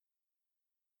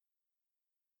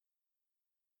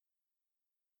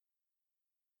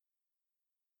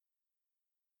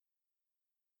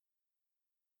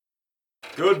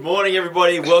Good morning,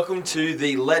 everybody. Welcome to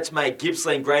the Let's Make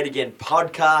Gippsland Great Again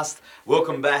podcast.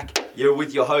 Welcome back. You're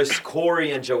with your hosts,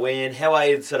 Corey and Joanne. How are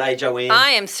you today, Joanne?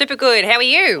 I am super good. How are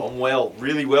you? I'm well,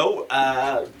 really well.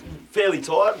 Fairly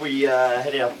tired. We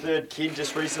had our third kid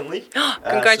just recently.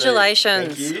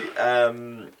 Congratulations. So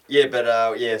thank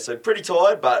you. So pretty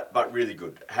tired, but really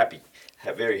good. Happy.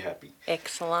 Very happy.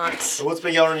 Excellent. So what's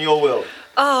been going on in your world?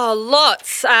 Oh,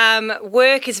 lots.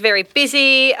 Work is very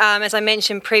busy. As I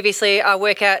mentioned previously, I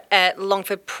work out at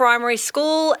Longford Primary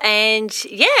School, and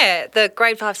the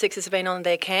grade 5, 6s have been on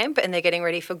their camp and they're getting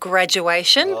ready for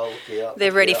graduation. Oh,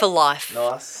 they're ready for life.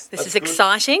 Nice. This That's is good.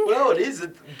 exciting. Well, it is.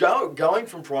 Going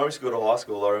from primary school to high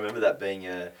school, I remember that being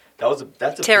that's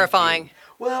a Terrifying. Big thing.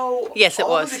 Well, Yes, it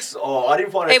was. I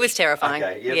didn't find it. It was terrifying.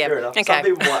 Okay, Yeah. fair enough. Okay. Some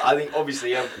people might. I think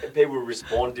obviously people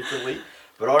respond differently,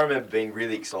 but I remember being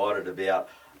really excited about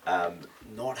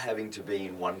not having to be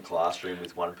in one classroom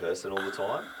with one person all the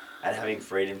time and having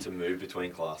freedom to move between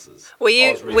classes. Were you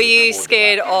I was really looking forward to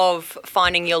scared that. of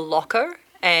finding your locker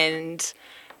and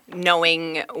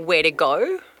knowing where to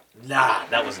go? Nah,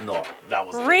 that was not.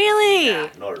 Really? Nah,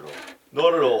 not at all.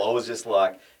 Not at all. I was just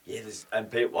like, I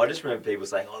just remember people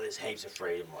saying, "Oh, there's heaps of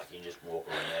freedom. Like you can just walk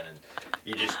around and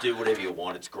you just do whatever you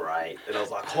want. It's great." And I was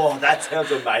like, "Oh, that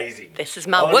sounds amazing. This is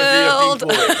my I wanna world."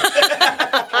 be a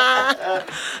big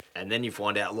boy." And then you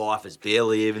find out life has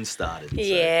barely even started. So.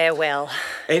 Yeah, well.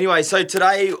 Anyway, so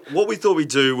today, what we thought we'd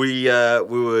do, we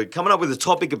were coming up with a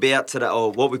topic about today,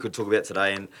 or what we could talk about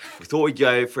today, and we thought we'd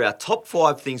go for our top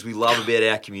 5 things we love about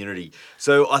our community.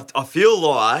 So I feel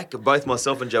like both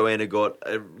myself and Joanna got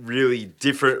a really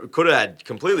different, could have had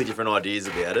completely different ideas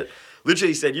about it.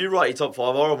 Literally said, you write your top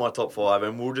 5, I write my top 5,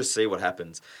 and we'll just see what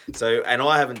happens. So, and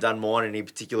I haven't done mine in any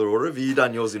particular order. Have you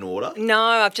done yours in order? No,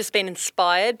 I've just been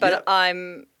inspired, but Yep.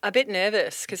 I'm a bit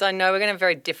nervous because I know we're going to have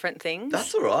very different things.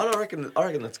 That's all right. I reckon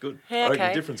that's good. Yeah, I reckon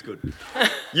okay. different's good.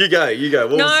 You go. What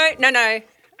was- No.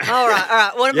 All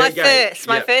right. One of Yeah, my go.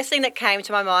 my Yep. first thing that came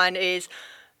to my mind is,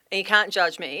 and you can't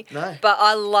judge me, No. but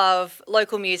I love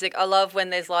local music. I love when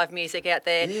there's live music out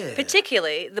there, Yeah.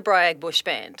 particularly the Bragg Bush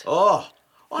Band. Oh,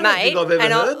 I don't think I've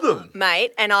ever heard them.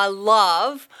 Mate, and I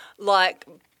love, like,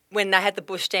 when they had the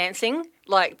bush dancing.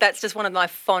 Like, that's just one of my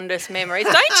fondest memories.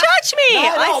 Don't judge me.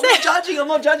 No, I'm not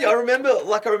judging. I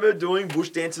remember doing bush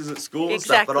dances at school and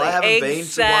stuff, but I haven't been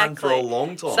to one for a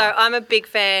long time. So I'm a big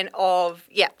fan of,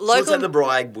 So local. let's have the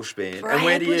Bragg Bush Band. And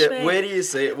where do Bragg Bush Band. you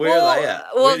see it? Where are they at?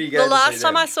 Well, Where do you go the last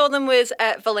time them? I saw them was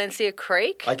at Valencia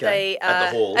Creek. Okay, They,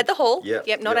 at the hall. At the hall. Yep,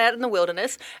 not yep. out in the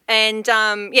wilderness. And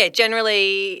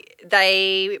generally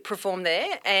they perform there,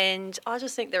 and I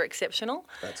just think they're exceptional.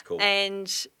 That's cool.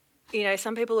 And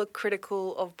some people are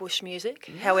critical of bush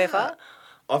music. However,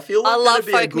 I feel like I love that'd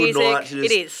be a folk good music. night to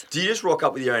just, It is. Do you just rock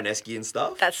up with your own esky and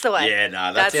stuff? That's the way. Yeah,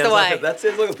 no, That's sounds the way. that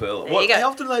sounds like a pearl. There you go. How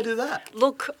often do they do that?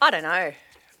 look, I don't know,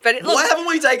 but Why haven't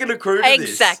we taken a crew to this?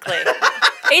 exactly.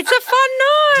 It's a fun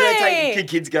Do night. can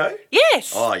kids go?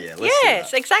 Yes. Oh, yeah, let's do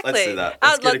yes, that. exactly. Let's do that.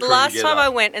 Let's get a the crew last together. time I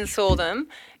went and saw them,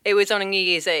 it was on a New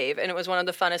Year's Eve, and it was one of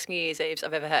the funnest New Year's Eves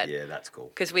I've ever had. Yeah, that's cool.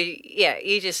 Because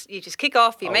you just kick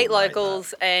off, you I meet would rate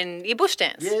locals, and you bush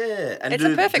dance. Yeah, and It's a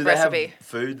perfect do they recipe. have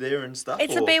food there and stuff?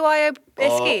 It's a or- BYO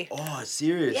esky. Oh,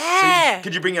 serious? Yeah. So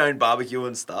could you bring your own barbecue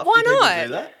and stuff? Why do people not? do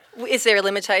that? Is there a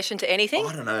limitation to anything?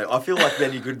 I don't know. I feel like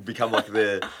then you could become like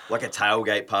a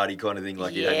tailgate party kind of thing.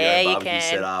 Like you have Yeah, your you own barbecue can.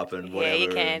 set up and whatever. Yeah, you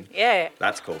can. and Yeah.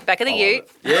 That's cool. Back of the I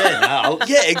love ute. it.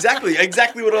 Yeah,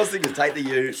 exactly what I was thinking. Take the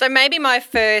ute. So maybe my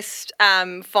first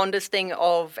fondest thing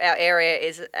of our area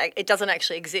is it doesn't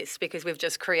actually exist because we've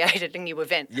just created a new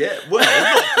event. Yeah, well,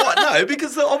 not quite, no,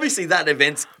 because obviously that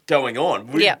event's going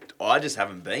on. Yeah. I just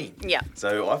haven't been. Yeah.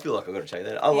 So I feel like I've got to check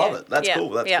that out. I love it. That's Yeah. cool.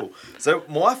 That's Yeah. cool. So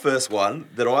my first one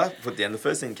that I put down, the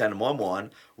first thing that came to my mind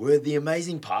were the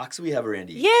amazing parks we have around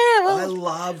here. Yeah, well, I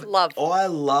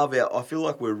love. I feel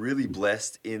like we're really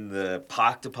blessed in the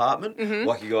park department. Mm-hmm.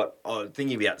 Like you got,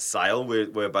 thinking about Sale, we're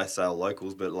both Sale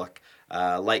locals, but like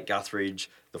Lake Guthridge,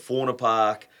 the Fauna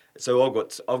Park. So I've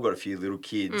got a few little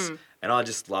kids, and I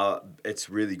just love. It's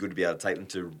really good to be able to take them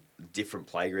to different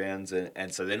playgrounds,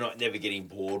 and so they're not never getting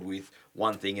bored with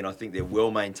one thing. And I think they're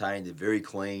well maintained. They're very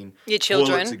clean. Your children.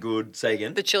 Toilets are good. Say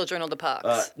again. The children or the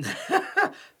parks.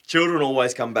 Children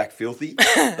always come back filthy.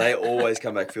 They always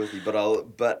come back filthy.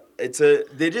 But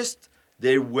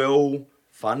they're well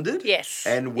funded. Yes.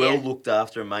 And well Yeah. looked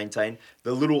after and maintained.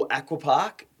 The little aqua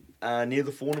park near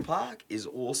the Fauna Park is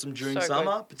awesome during So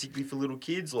summer, good. particularly for little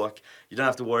kids. Like you don't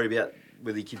have to worry about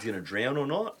whether your kid's going to drown or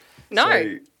not. No,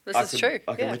 So this is true.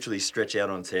 I can Yeah. literally stretch out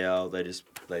on a towel. They just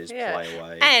play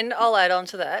away. And I'll add on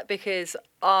to that because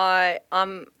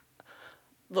I'm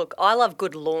Look, I love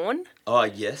good lawn, Oh,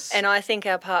 yes. and I think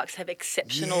our parks have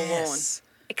exceptional lawn.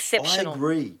 Exceptional. I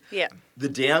agree. Yeah. The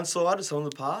downside of some of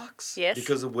the parks, Yes.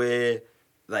 because of where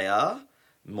they are,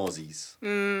 mozzies.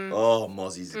 Oh,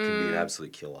 mozzies can be an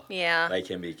absolute killer. Yeah. They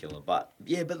can be a killer. But,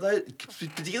 yeah,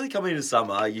 particularly coming into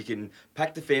summer, you can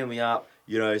pack the family up,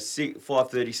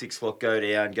 5:30, 6 o'clock, go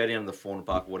down to the fauna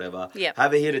park, whatever. Yep.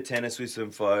 Have a hit of tennis with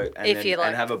some folk, and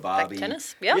have a barbie.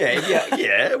 Tennis, yeah.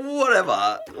 Yeah,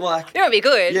 whatever. Like, You know what'd be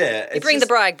good? Yeah, You bring the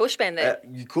Bragg Bush Band there.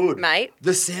 you could, mate.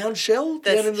 The sound shell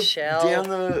down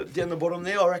the bottom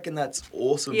there. I reckon that's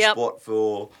awesome spot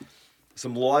for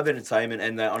some live entertainment,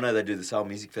 and I know they do the Soul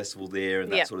Music Festival there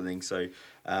and that sort of thing. So,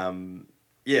 I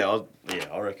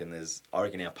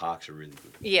reckon our parks are really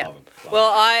good. Yeah. Love 'em.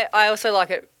 Well, I also like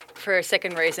it for a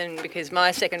second reason, because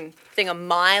my second thing on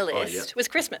my list was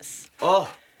Christmas.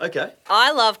 Oh, okay.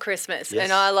 I love Christmas, Yes.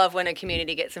 and I love when a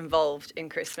community gets involved in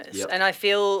Christmas. Yep. And I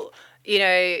feel,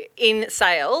 in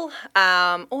Sale,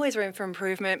 always room for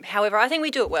improvement. However, I think we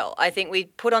do it well. I think we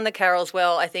put on the carols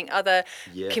well. I think other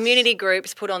community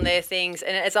groups put on their things,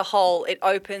 and as a whole, it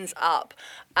opens up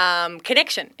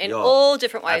connection in all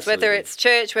different ways, absolutely. whether it's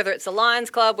church, whether it's the Lions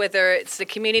Club, whether it's the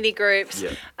community groups.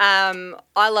 Yep.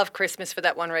 I love Christmas for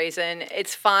that one reason.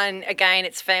 It's fun. Again,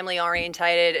 it's family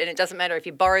orientated, and it doesn't matter if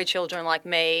you borrow children like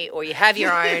me or you have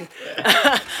your own.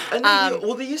 And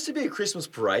there used to be a Christmas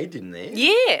parade, didn't there?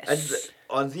 Yes.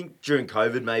 And I think during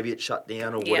COVID maybe it shut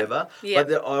down or whatever. Yeah.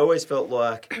 But I always felt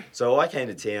like, so I came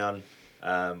to town,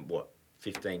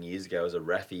 15 years ago as a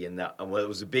Raffy, and it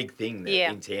was a big thing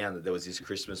in town that there was this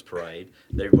Christmas parade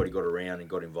that everybody got around and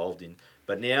got involved in.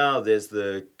 But now there's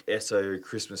the Esso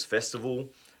Christmas Festival.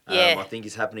 I think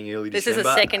is happening early December. This is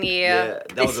the second year.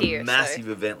 Yeah, that was a massive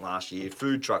event last year.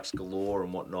 Food trucks galore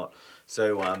and whatnot.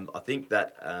 So I think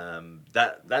that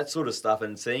that sort of stuff,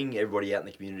 and seeing everybody out in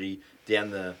the community down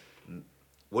the,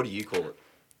 what do you call it?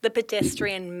 The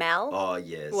pedestrian mall. Oh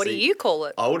yeah. What do you call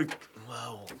it? I would.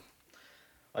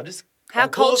 How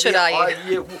cultured are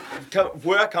you?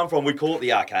 Where I come from, we call it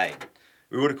the arcade.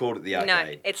 We would have called it the arcade.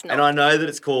 No, it's not. And I know that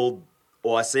it's called,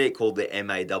 or I see it called the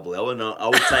MALL, and I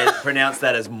would say pronounce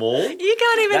that as mall. You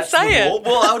can't even say it.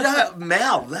 Well,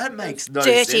 mall, that makes no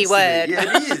sense. Dirty word. To me.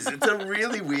 Yeah, it is. It's a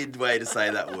really weird way to say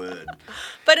that word.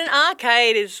 But an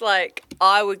arcade is like,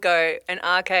 I would go, an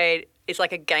arcade is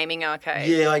like a gaming arcade.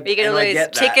 Yeah, you're going to lose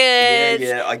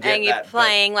tickets. I get and you're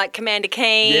playing like Commander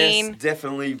Keen. Yes,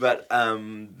 definitely. But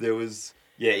there was,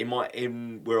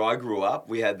 in where I grew up,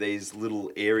 we had these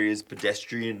little areas,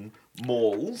 pedestrian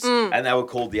malls, and they were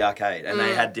called the arcade, and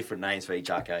they had different names for each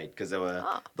arcade because they were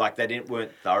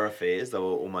weren't thoroughfares. They were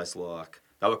almost like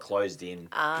they were closed in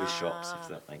with shops, if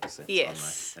that makes sense.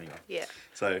 Yes. Anyway. Yeah.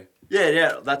 So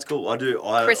yeah, that's cool. I do.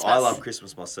 I love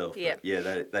Christmas myself. Yeah.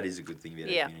 That is a good thing about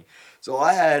our community. So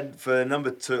I had for number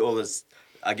 2, or this.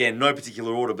 Again, no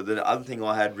particular order, but the other thing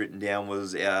I had written down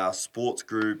was our sports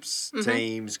groups,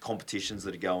 teams, competitions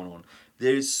that are going on.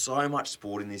 There's so much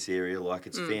sport in this area. Like,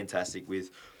 it's fantastic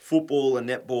with football and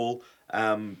netball.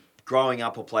 Growing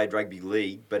up, I played rugby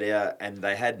league, and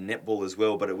they had netball as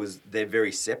well, but they're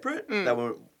very separate.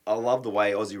 I love the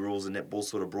way Aussie rules and netball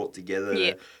sort of brought together.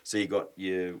 Yeah. So you got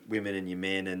your women and your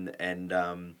men,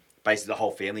 and basically the whole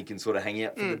family can sort of hang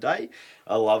out for the day.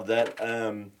 I love that.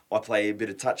 I play a bit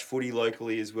of touch footy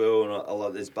locally as well, and I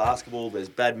love. There's basketball, there's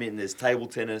badminton, there's table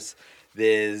tennis,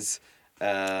 there's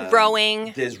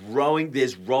rowing. There's roller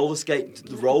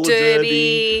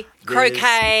derby,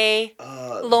 croquet,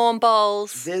 lawn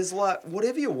bowls. There's like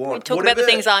whatever you want. We talk about the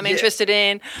things I'm interested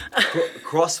in.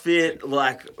 CrossFit,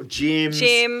 like gyms.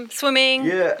 Gym, swimming.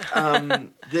 Yeah.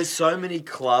 There's so many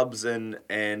clubs and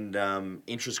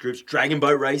interest groups. Dragon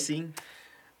boat racing.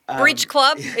 Bridge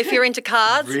club, if you're into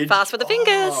cards. Fast with the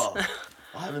fingers.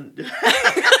 I don't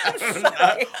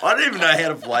even know how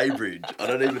to play bridge. But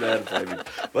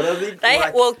I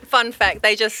think fun fact,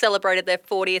 they just celebrated their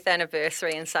 40th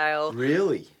anniversary in Sale.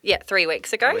 Really? Yeah, 3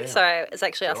 weeks ago. Wow. So it's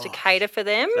actually asked to cater for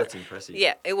them. That's impressive.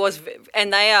 Yeah, it was,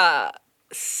 and they are,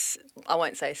 I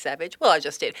won't say savage. Well, I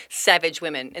just did. Savage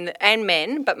women and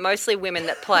men, but mostly women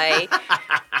that play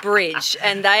bridge,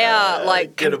 and they are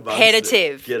like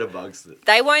competitive. Get amongst it.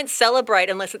 They won't celebrate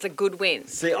unless it's a good win.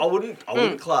 See, I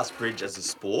wouldn't class bridge as a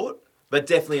sport, but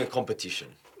definitely a competition.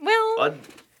 Well,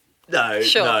 no,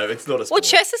 it's not a sport. Well,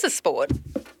 chess is a sport.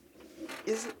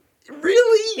 Is it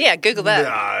really? Yeah, Google that.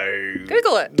 No.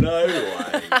 Google it. No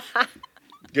way.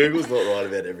 Google's not right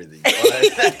about everything.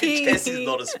 Chess is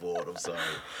not a sport. I'm sorry,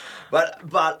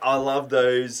 but I love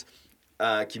those.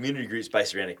 community groups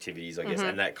based around activities, I guess,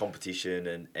 and that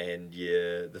competition and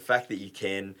the fact that you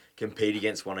can compete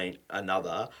against one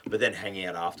another, but then hang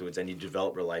out afterwards and you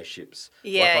develop relationships.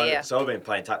 So I've been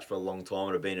playing touch for a long time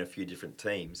and I've been in a few different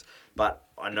teams, but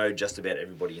I know just about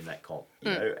everybody in that comp, you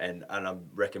know, and I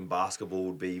reckon basketball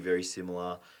would be very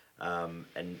similar.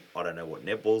 And I don't know what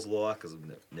netball's like because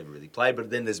I've never really played,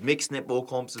 but then there's mixed netball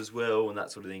comps as well and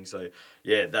that sort of thing. So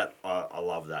yeah, that I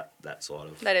love that side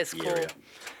of that is the cool. area.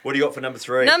 What do you got for number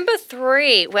 3? Number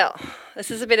 3, well, this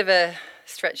is a bit of a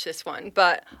stretch, this one,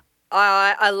 but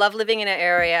I love living in an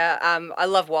area. I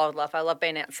love wildlife. I love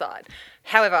being outside.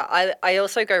 However, I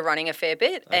also go running a fair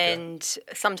bit, and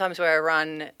sometimes where I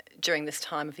run during this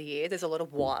time of the year, there's a lot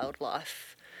of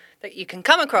wildlife that you can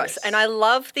come across. And I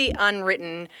love the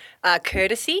unwritten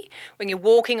courtesy when you're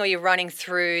walking or you're running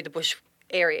through the bush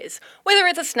areas. Whether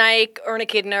it's a snake or an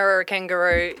echidna or a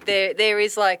kangaroo, there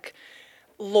is like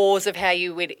laws of how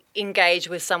you would engage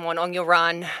with someone on your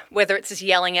run, whether it's just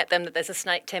yelling at them that there's a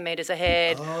snake 10 metres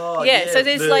ahead. Oh, so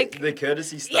there's the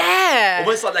courtesy stuff. Yeah.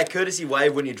 Almost like that courtesy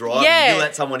wave when you drive. Yeah. You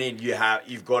let someone in,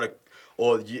 you've got to...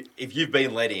 if you've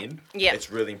been let in, it's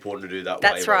really important to do that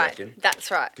That's wave, right. I reckon. That's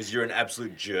right. Because you're an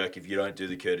absolute jerk if you don't do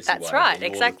the courtesy wave. That's right, or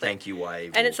exactly. the thank you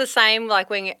wave. And it's the same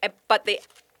like when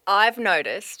I've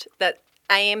noticed that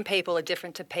AM people are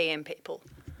different to PM people.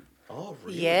 Oh,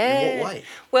 really? Yeah. In what way?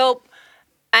 Well,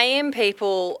 AM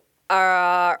people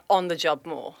are on the job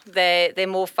more. They're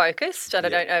more focused. And I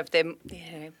don't know if they're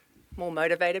more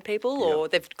motivated people or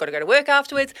they've got to go to work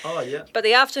afterwards. Oh, yeah. But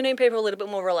the afternoon people are a little bit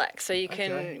more relaxed. So you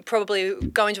can probably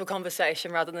go into a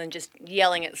conversation rather than just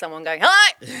yelling at someone going,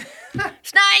 "Hello,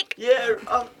 snake!" Yeah,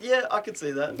 I could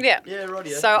see that. Yeah. Yeah, right,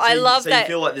 yeah. So I love that. So you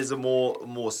feel like there's a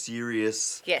more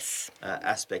serious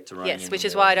aspect to running. Yes, which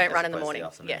is why I don't run in the morning.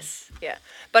 Afternoon. Yes, yeah.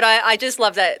 But I just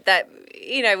love that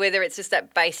whether it's just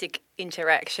that basic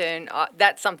interaction,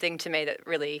 that's something to me that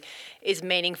really is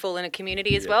meaningful in a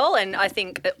community as well. And I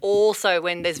think that also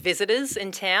when there's visitors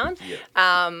in town,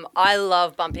 I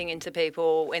love bumping into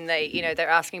people when they're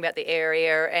asking about the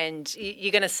area, and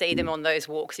you're going to see them on those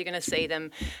walks. You're going to see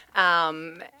them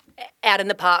out in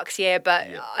the parks, but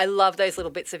I love those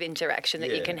little bits of interaction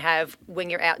that you can have when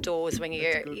you're outdoors, when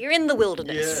you're in the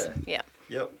wilderness. Yeah.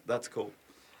 Yep, that's cool.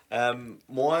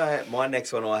 My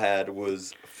next one I had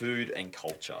was food and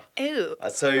culture. Ooh.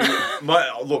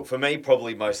 Look, for me,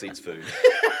 probably mostly it's food.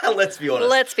 Let's be honest.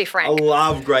 Let's be frank. I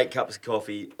love great cups of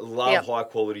coffee. Love high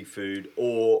quality food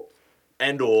or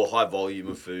high volume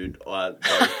of food.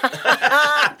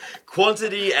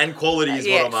 Quantity and quality is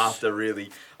what I'm after,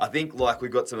 really. I think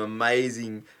we've got some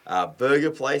amazing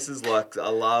burger places. I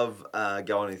love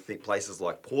going to places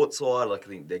like Portside. I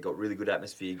think they've got really good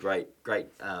atmosphere, great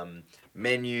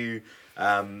menu,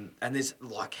 and there's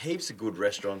heaps of good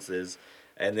restaurants.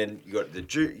 And then you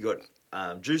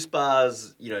got juice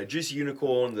bars. Juicy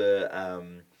Unicorn.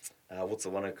 What's the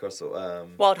one across the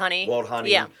Wild Honey. Wild Honey.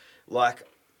 Yeah.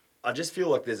 I just feel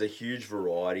like there's a huge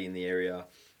variety in the area.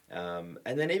 And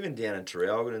then even down in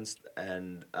Traralgon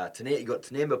and you got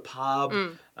Tanamba Pub,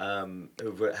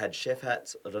 who've had chef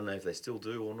hats. I don't know if they still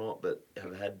do or not, but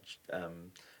have had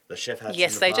the chef hats.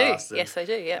 Yes, in the they past. do. Yes, they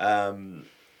do. Yeah.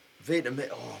 Vietnamese.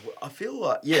 I feel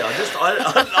like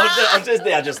I'm just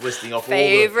now just listing off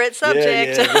favorite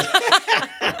subject.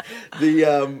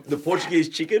 The Portuguese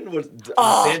chicken was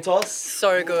Santos.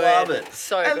 So good. Love it.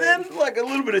 So and good. And then a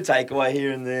little bit of takeaway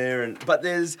here and there, but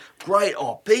there's great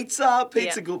pizza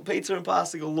and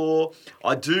pasta galore.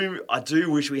 I do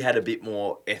wish we had a bit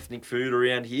more ethnic food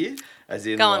around here. As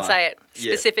in, go on, say it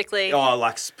specifically.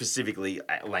 Specifically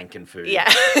Lankan food. Yeah.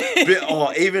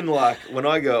 But, even when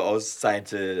I was saying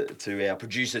to our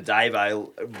producer Dave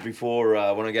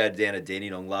before when I go down to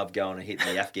Dandenong, love going and hitting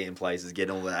the Afghan places,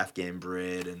 getting all the Afghan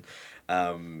bread and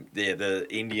the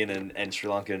Indian and Sri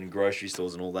Lankan grocery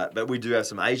stores and all that. But we do have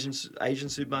some Asian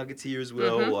supermarkets here as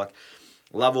well.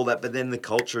 Love all that, but then the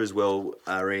culture as well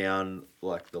around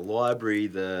the library,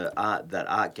 that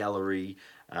art gallery.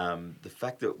 The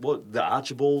fact that the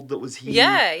Archibald that was here,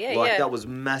 that was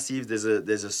massive. There's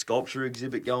a sculpture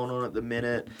exhibit going on at the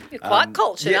minute. You're quite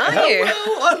cultured, aren't you?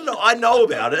 Well, I know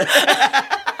about it.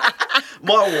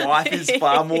 My wife is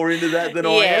far more into that than I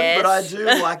am, but I do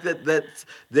like that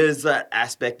there's that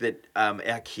aspect that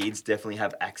our kids definitely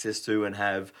have access to and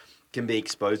can be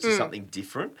exposed to something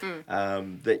different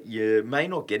that you may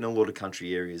not get in a lot of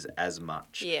country areas as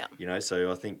much. Yeah.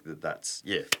 So I think that's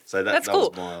So that's cool.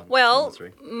 Was my well, number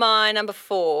 3. My number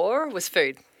 4 was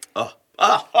food. Oh,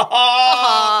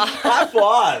 High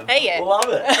five. Hey, yeah. Love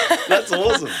it. That's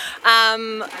awesome.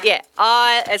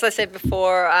 As I said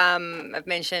before, I've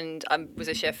mentioned I was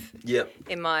a chef Yep.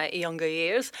 in my younger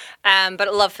years, but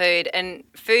I love food, and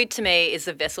food to me is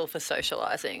the vessel for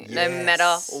socialising, no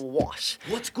matter what.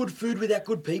 What's good food without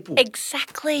good people?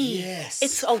 Exactly. Yes.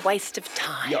 It's a waste of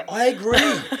time. Yeah, I agree.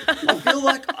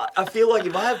 I feel like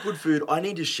if I have good food, I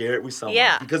need to share it with someone.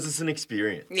 Yeah. Because it's an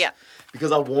experience. Yeah.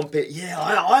 Because I want people. Yeah,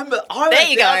 I'm There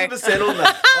you go. 1,000% on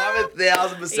that. I'm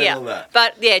 1,000% on that.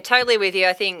 But yeah, totally with you.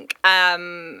 I think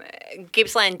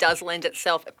Gippsland does lend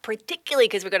itself, particularly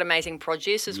because we've got amazing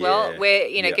produce as well. Where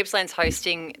Gippsland's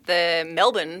hosting the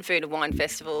Melbourne Food and Wine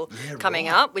Festival coming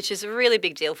up, which is a really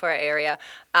big deal for our area.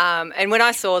 And when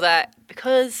I saw that,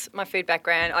 because my food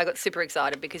background, I got super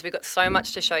excited because we've got so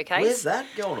much to showcase. Where's that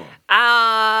going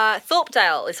on?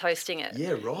 Thorpedale is hosting it.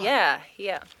 Yeah, right.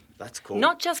 Yeah. That's cool.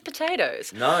 Not just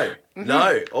potatoes. No.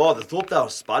 Oh, the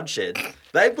Thorpedale Spud Shed.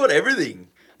 They've got everything.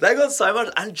 They got so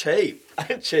much and cheap.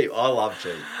 I love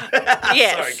cheap.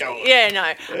 Yes. Sorry, go on. Yeah,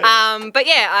 no. But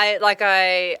yeah,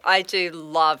 I do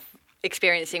love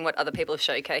experiencing what other people are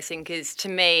showcasing because to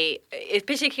me,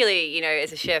 particularly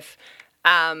as a chef,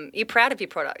 you're proud of your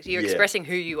product. You're expressing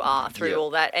who you are through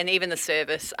all that, and even the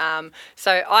service.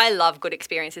 So I love good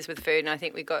experiences with food, and I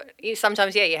think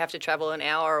sometimes you have to travel an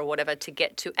hour or whatever to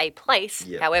get to a place.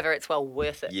 However, it's well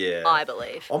worth it. Yeah. I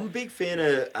believe. I'm a big fan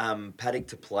of paddock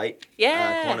to plate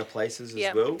kind of places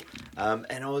as well.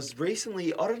 And I was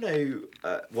recently, I don't know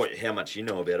how much you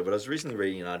know about it, but I was recently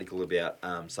reading an article about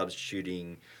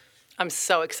substituting. I'm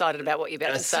so excited about what you're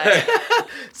about to say.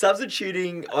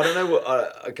 Substituting, I don't know what,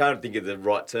 I can't think of the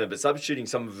right term, but substituting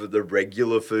some of the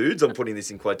regular foods, I'm putting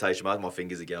this in quotation marks, my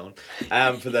fingers are going,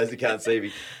 for those who can't see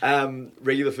me,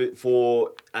 regular food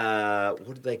for,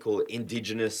 what do they call it,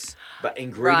 indigenous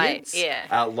ingredients,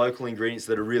 local ingredients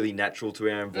that are really natural to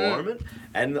our environment.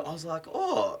 And I was like,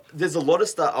 there's a lot of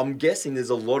stuff, I'm guessing there's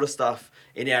a lot of stuff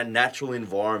in our natural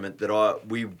environment that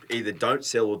we either don't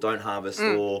sell or don't harvest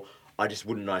or I just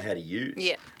wouldn't know how to use.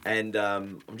 Yeah. And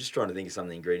I'm just trying to think of some of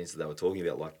the ingredients that they were talking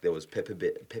about. Like there was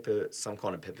some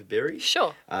kind of pepper berry.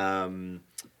 Sure. I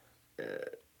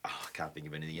can't think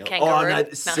of anything else. Kangaroo? No,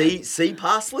 sea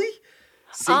parsley.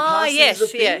 Sea parsley is a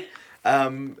thing.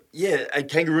 And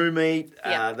kangaroo meat,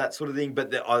 that sort of thing.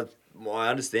 But my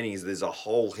understanding is there's a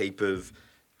whole heap of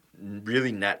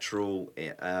really natural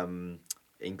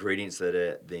ingredients that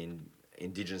are then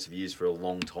Indigenous have used for a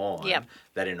long time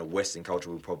that in a Western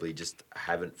culture we probably just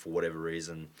haven't, for whatever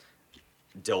reason,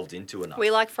 delved into enough.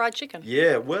 We like fried chicken.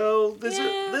 Yeah, well, there's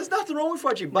nothing wrong with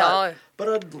fried chicken, but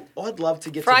I'd love to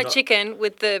get fried chicken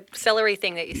with the celery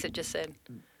thing that you just said.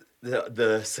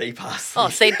 The sea parsley. Oh,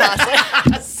 sea parsley.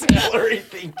 Celery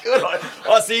thing. Good.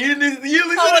 So you listen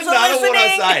to none of what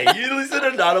I say. You listen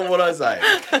to none of what I say.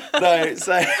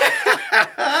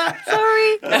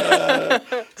 Sorry.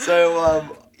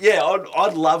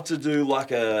 I'd love to do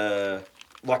like a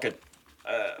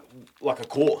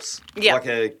course, like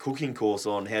a cooking course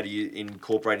on how to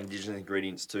incorporate Indigenous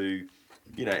ingredients to,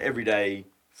 everyday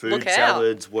food,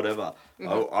 salads, whatever.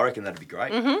 I reckon that'd be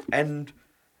great. And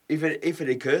if it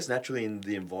occurs naturally in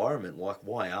the environment, like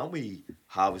why aren't we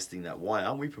harvesting that? Why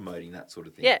aren't we promoting that sort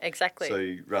of thing? Yeah, exactly.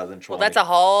 So rather than trying, that's a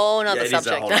whole other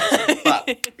subject. But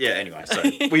anyway, so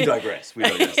we digress.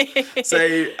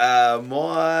 So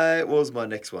what was my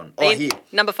next one? Here.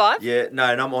 Number 5? Yeah, no,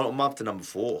 I'm up to number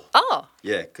 4. Oh.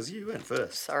 Yeah, because you went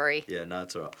first. Sorry. Yeah, no,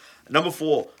 it's all right. Number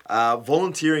 4,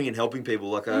 volunteering and helping people.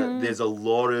 Like there's a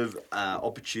lot of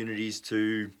opportunities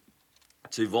to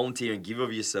volunteer and give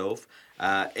of yourself.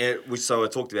 So I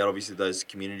talked about obviously those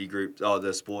community groups,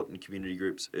 the sport and community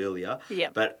groups earlier. Yeah.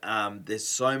 But there's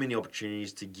so many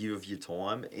opportunities to give of your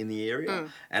time in the area,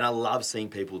 and I love seeing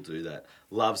people do that.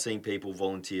 Love seeing people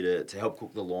volunteer to help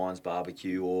cook the Lions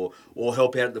barbecue or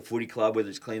help out at the footy club, whether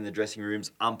it's cleaning the dressing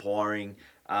rooms, umpiring,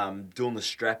 doing the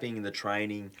strapping and the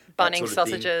training. Bunning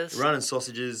sausages. Running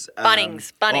sausages.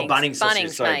 Bunnings. Bunning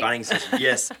sausages. Sorry, bunning sausages.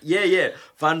 Yes. Yeah.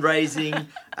 Fundraising.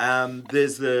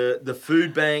 There's the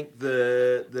food bank,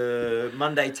 the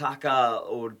Monday tucker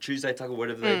or Tuesday tucker,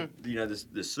 whatever.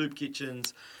 The soup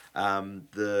kitchens.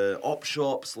 The op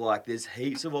shops, there's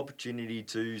heaps of opportunity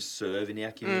to serve in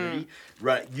our community.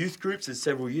 Right, youth groups, there's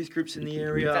several youth groups in the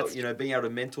area, being able to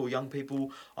mentor young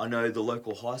people. I know the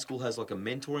local high school has a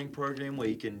mentoring program where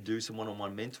you can do some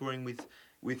one-on-one mentoring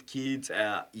with kids.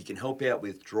 You can help out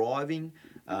with driving,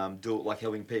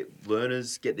 helping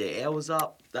learners get their hours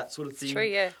up, that sort of thing. True,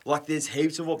 yeah. There's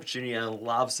heaps of opportunity, and I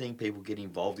love seeing people get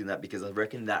involved in that because I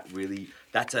reckon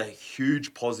that's a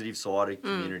huge positive side of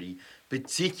community.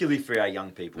 particularly for our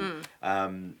young people.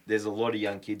 There's a lot of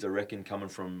young kids, I reckon, coming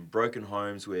from broken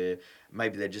homes where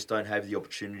maybe they just don't have the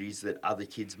opportunities that other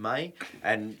kids may.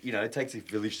 And, you know, it takes a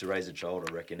village to raise a child,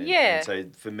 I reckon. And so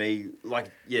for me,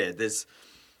 like, there's,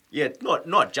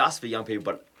 not just for young people,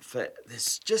 but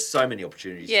there's just so many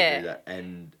opportunities to do that.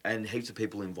 And heaps of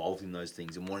people involved in those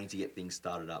things and wanting to get things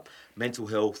started up. Mental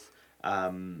health,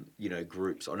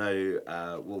 groups. I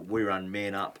know we run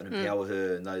Man Up and Empower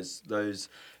Her, and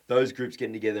those groups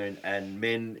getting together and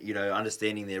men,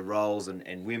 understanding their roles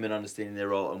and women understanding their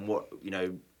role and what,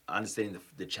 understanding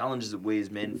the challenges that we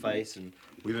as men face and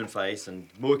women face and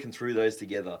working through those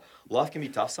together. Life can be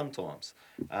tough sometimes,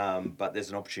 but there's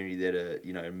an opportunity there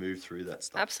to, move through that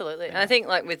stuff. Absolutely. And I think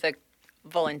like with the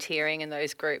volunteering in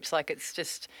those groups, like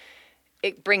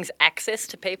it brings access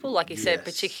to people, like you said,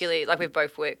 particularly like we've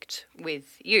both worked with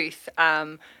youth.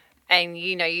 And,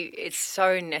 it's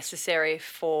so necessary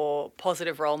for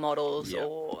positive role models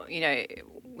or,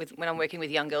 when I'm working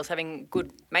with young girls, having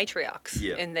good matriarchs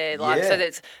in their life. So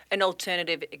that's an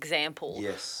alternative example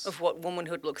of what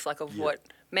womanhood looks like, of what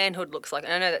manhood looks like.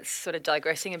 And I know that's sort of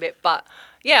digressing a bit, but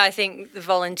I think the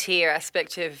volunteer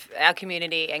aspect of our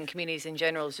community and communities in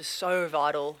general is just so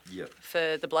vital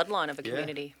for the bloodline of a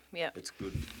community. Yeah. It's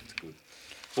good.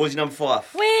 What was your number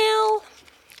 5? Well,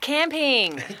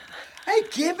 camping. Hey,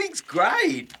 camping's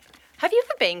great. Have you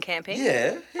ever been camping?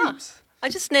 Yeah, heaps. I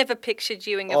just never pictured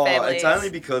you and your family. It's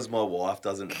only because my wife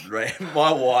doesn't.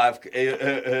 My wife,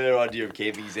 her idea of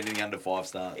camping is anything under 5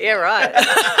 stars. Yeah, right.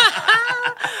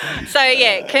 So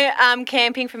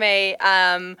camping for me,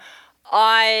 I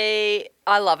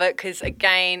love it because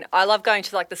again, I love going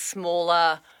to like the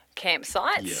smaller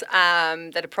campsites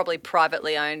that are probably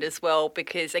privately owned as well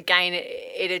because again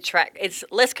it's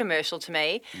less commercial to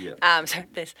me. So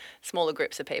there's smaller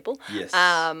groups of people.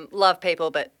 Love people,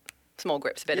 but small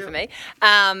groups are better for me.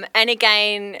 And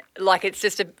again, like it's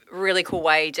just a really cool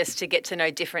way just to get to know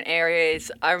different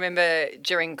areas. I remember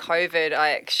during COVID,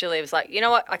 I actually was like, you know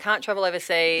what, I can't travel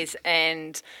overseas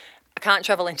and I can't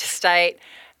travel interstate.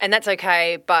 And that's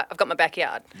okay, but I've got my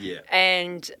backyard. Yeah.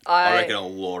 And I reckon a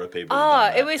lot of people have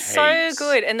done that. It was so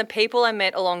good. And the people I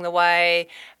met along the way,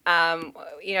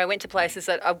 went to places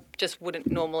that I just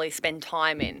wouldn't normally spend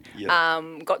time in.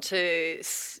 Got to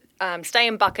stay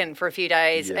in Buchan for a few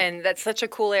days, and that's such a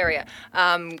cool area.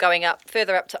 Going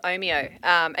further up to Omeo.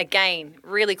 Again,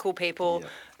 really cool people.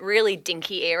 Really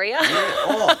dinky area.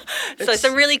 So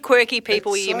some really quirky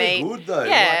people you meet. It's so good though.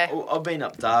 Yeah. Like, I've been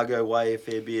up Dargo Way a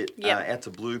fair bit, out to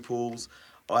Blue Pools.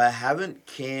 I haven't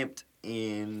camped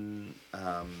in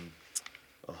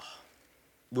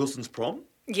Wilson's Prom.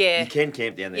 Yeah. You can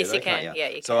camp down there. Yes, though, you can. Can't you? Yeah,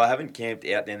 you can. So I haven't camped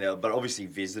out down there, but obviously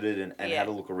visited and had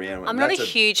a look around. I'm not a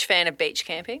huge fan of beach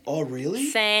camping. Oh,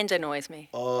 really? Sand annoys me.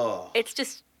 Oh. It's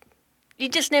just... You're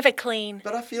just never clean.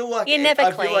 But I feel like... You're never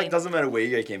clean. I feel like it doesn't matter where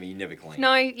you go camping, you're never clean.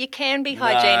 No, you can be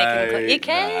hygienic and clean. You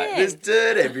can. No. There's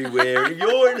dirt everywhere. If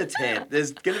you're in a tent,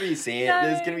 there's going to be sand. No.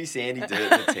 There's going to be sandy dirt in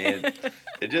the tent.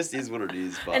 It just is what it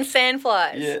is. But and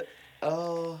sandflies. Yeah.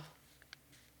 Oh...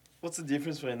 What's the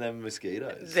difference between them and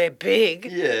mosquitoes? They're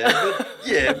big.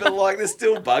 But like they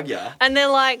still bug you. And they're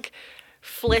like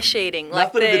flesh eating.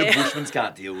 Like nothing a bit of bushmans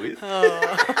can't deal with.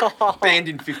 Banned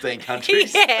in 15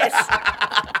 countries. Yes.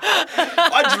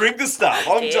 I drink the stuff.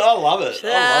 I love it.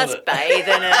 Just bathe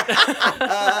in it.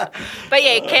 But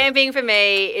camping for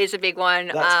me is a big one.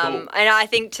 That's cool. And I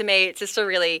think to me it's just a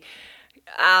really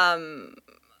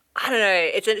I don't know,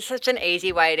 it's such an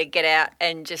easy way to get out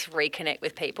and just reconnect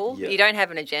with people. You don't have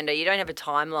an agenda, you don't have a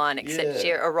timeline except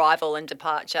your arrival and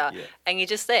departure, and you're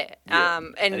just there.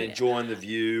 And enjoying the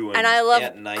view. And I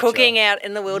love cooking out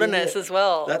in the wilderness as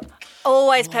well.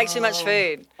 Always pack too much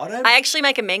food. I actually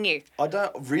make a menu. I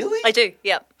don't, really? I do,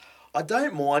 yep. I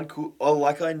don't mind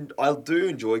I do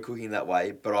enjoy cooking that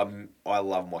way, but I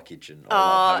love my kitchen. I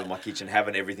love having my kitchen,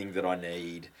 having everything that I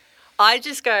need. I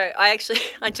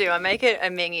do. I make it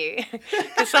a menu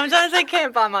because sometimes I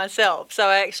can't by myself. So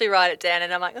I actually write it down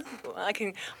and I'm like, I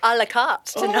can a la carte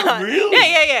tonight. Oh, really?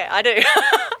 Yeah, I do.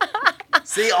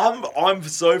 See, I'm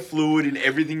so fluid in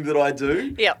everything that I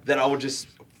do that I would just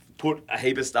put a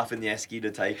heap of stuff in the ASCII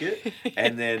to take it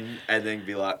and then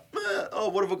be like,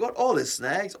 what have I got? Oh, there's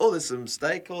snags. Oh, there's some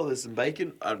steak. Oh, there's some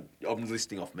bacon. I'm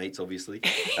listing off meats, obviously.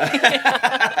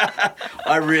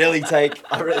 I rarely take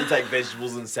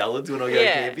vegetables and salads when I go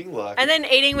camping. And then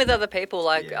eating with other people,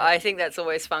 I think that's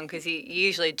always fun because you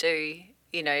usually do.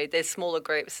 There's smaller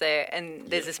groups there and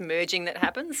there's this merging that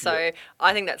happens. So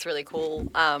I think that's really cool.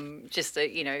 Just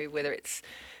whether it's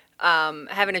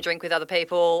having a drink with other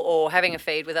people or having a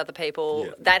feed with other people.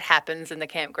 Yeah. That happens in the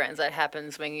campgrounds. That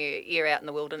happens when you're out in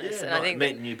the wilderness. Yeah, and I think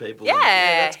meeting new people. Yeah,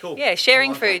 that's cool. Yeah,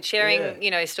 sharing I like food, that. sharing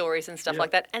Yeah. stories and stuff Yeah.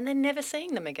 like that, and then never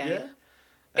seeing them again. Yeah.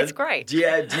 It's And great. Do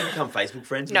you become Facebook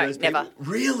friends with No, those people? never.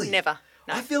 Really? Never.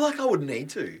 No. I feel like I would need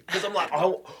to because I'm like,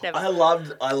 Never.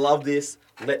 I love this.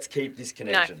 Let's keep this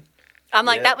connection. I'm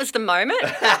like, Yeah. that was the moment.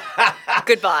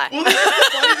 Goodbye. Well, this is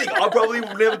the funny thing. I probably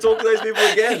will never talk to those people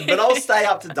again, but I'll stay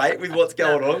up to date with what's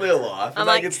going on in their life. I'm And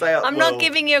like, they can stay up. I'm not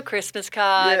giving you a Christmas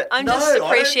card. Yeah, I'm no, just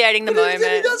appreciating the Who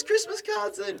moment. does Christmas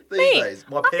cards these Me. days?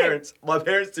 My parents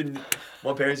didn't.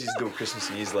 My parents used to do a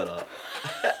Christmas newsletter.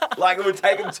 Like it would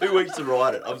take them 2 weeks to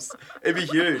write it. It'd be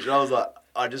huge. And I was like,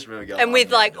 I just remember going. And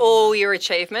with like all your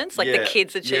achievements, like the Yeah,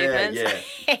 kids' achievements.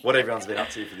 Yeah. What everyone's been up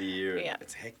to for the year. Yeah.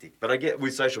 It's hectic. But I get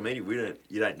with social media,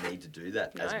 you don't need to do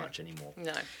that as No. much anymore.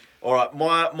 No. All right,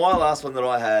 my last one that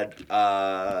I had,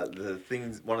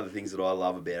 one of the things that I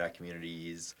love about our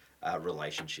community is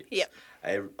relationships. Yep.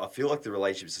 I feel like the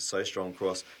relationships are so strong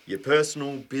across your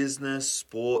personal, business,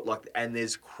 sport, and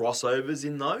there's crossovers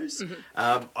in those.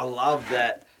 Mm-hmm. I love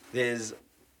that there's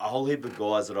a whole heap of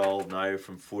guys that I'll know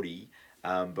from footy,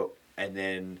 and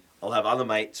then I'll have other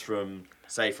mates from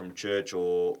church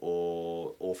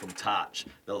or from touch.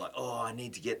 They're like, oh, I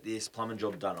need to get this plumbing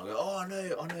job done. I go, oh, I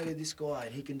know this guy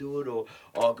and he can do it. Or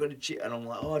I've got a chip, and I'm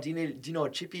like, oh, do you know a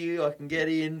chippy I can get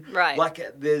in? Right.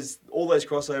 Like there's all those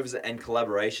crossovers and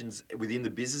collaborations within the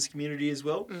business community as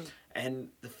well. And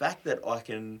the fact that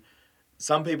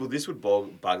some people, this would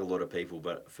bug a lot of people,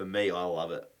 but for me, I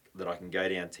love it. That I can go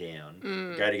downtown,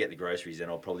 go to get the groceries, and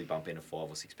I'll probably bump into 5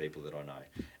 or 6 people that I know,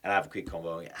 and have a quick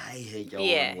convo. And go, hey, how you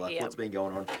going? What's been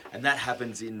going on? And that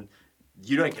happens you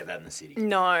don't get that in the city.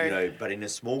 No. But in a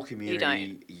small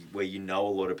community where you know a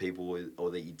lot of people, or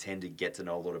that you tend to get to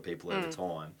know a lot of people at a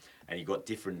time, and you've got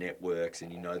different networks,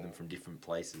 and you know them from different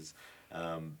places.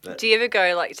 Do you ever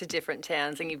go like to different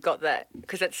towns and you've got that,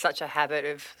 because it's such a habit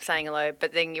of saying hello,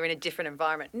 but then you're in a different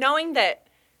environment, knowing that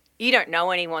you don't know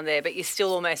anyone there, but you're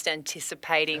still almost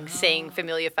anticipating seeing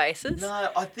familiar faces? No,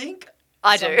 I think...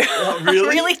 I do. Really? I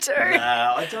really do.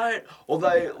 No, I don't.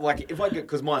 Although, like, if I get...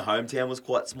 Because my hometown was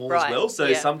quite small as well,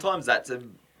 so sometimes that's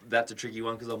a tricky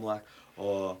one, because I'm like,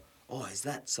 oh, is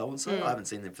that so-and-so? I haven't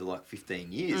seen them for like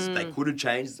 15 years. They could have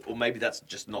changed, or maybe that's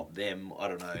just not them. I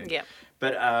don't know. Yeah.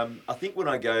 But I think when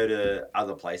I go to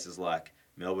other places like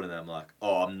Melbourne, and I'm like,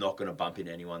 oh, I'm not going to bump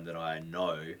into anyone that I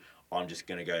know. I'm just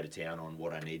going to go to town on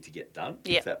what I need to get done.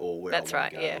 Yeah, or where that's I want right,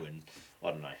 to go. yeah. And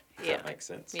I don't know if that makes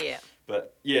sense. Yeah.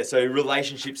 But yeah, so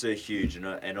relationships are huge, and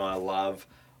I love,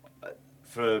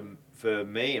 for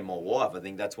me and my wife, I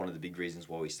think that's one of the big reasons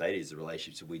why we stayed, is the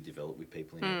relationships that we develop with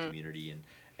people in our community,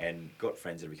 and got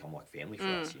friends that have become like family for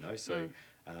us, So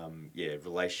the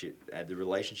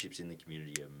relationships in the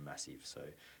community are massive. So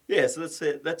yeah, so that's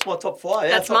it. That's my top 5.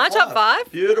 That's my top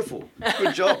 5. Beautiful.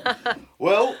 Good job.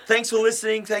 Well, thanks for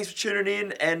listening. Thanks for tuning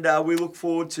in, and we look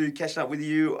forward to catching up with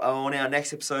you on our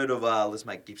next episode of Let's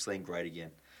Make Gippsland Great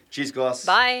Again. Cheers, guys.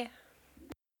 Bye.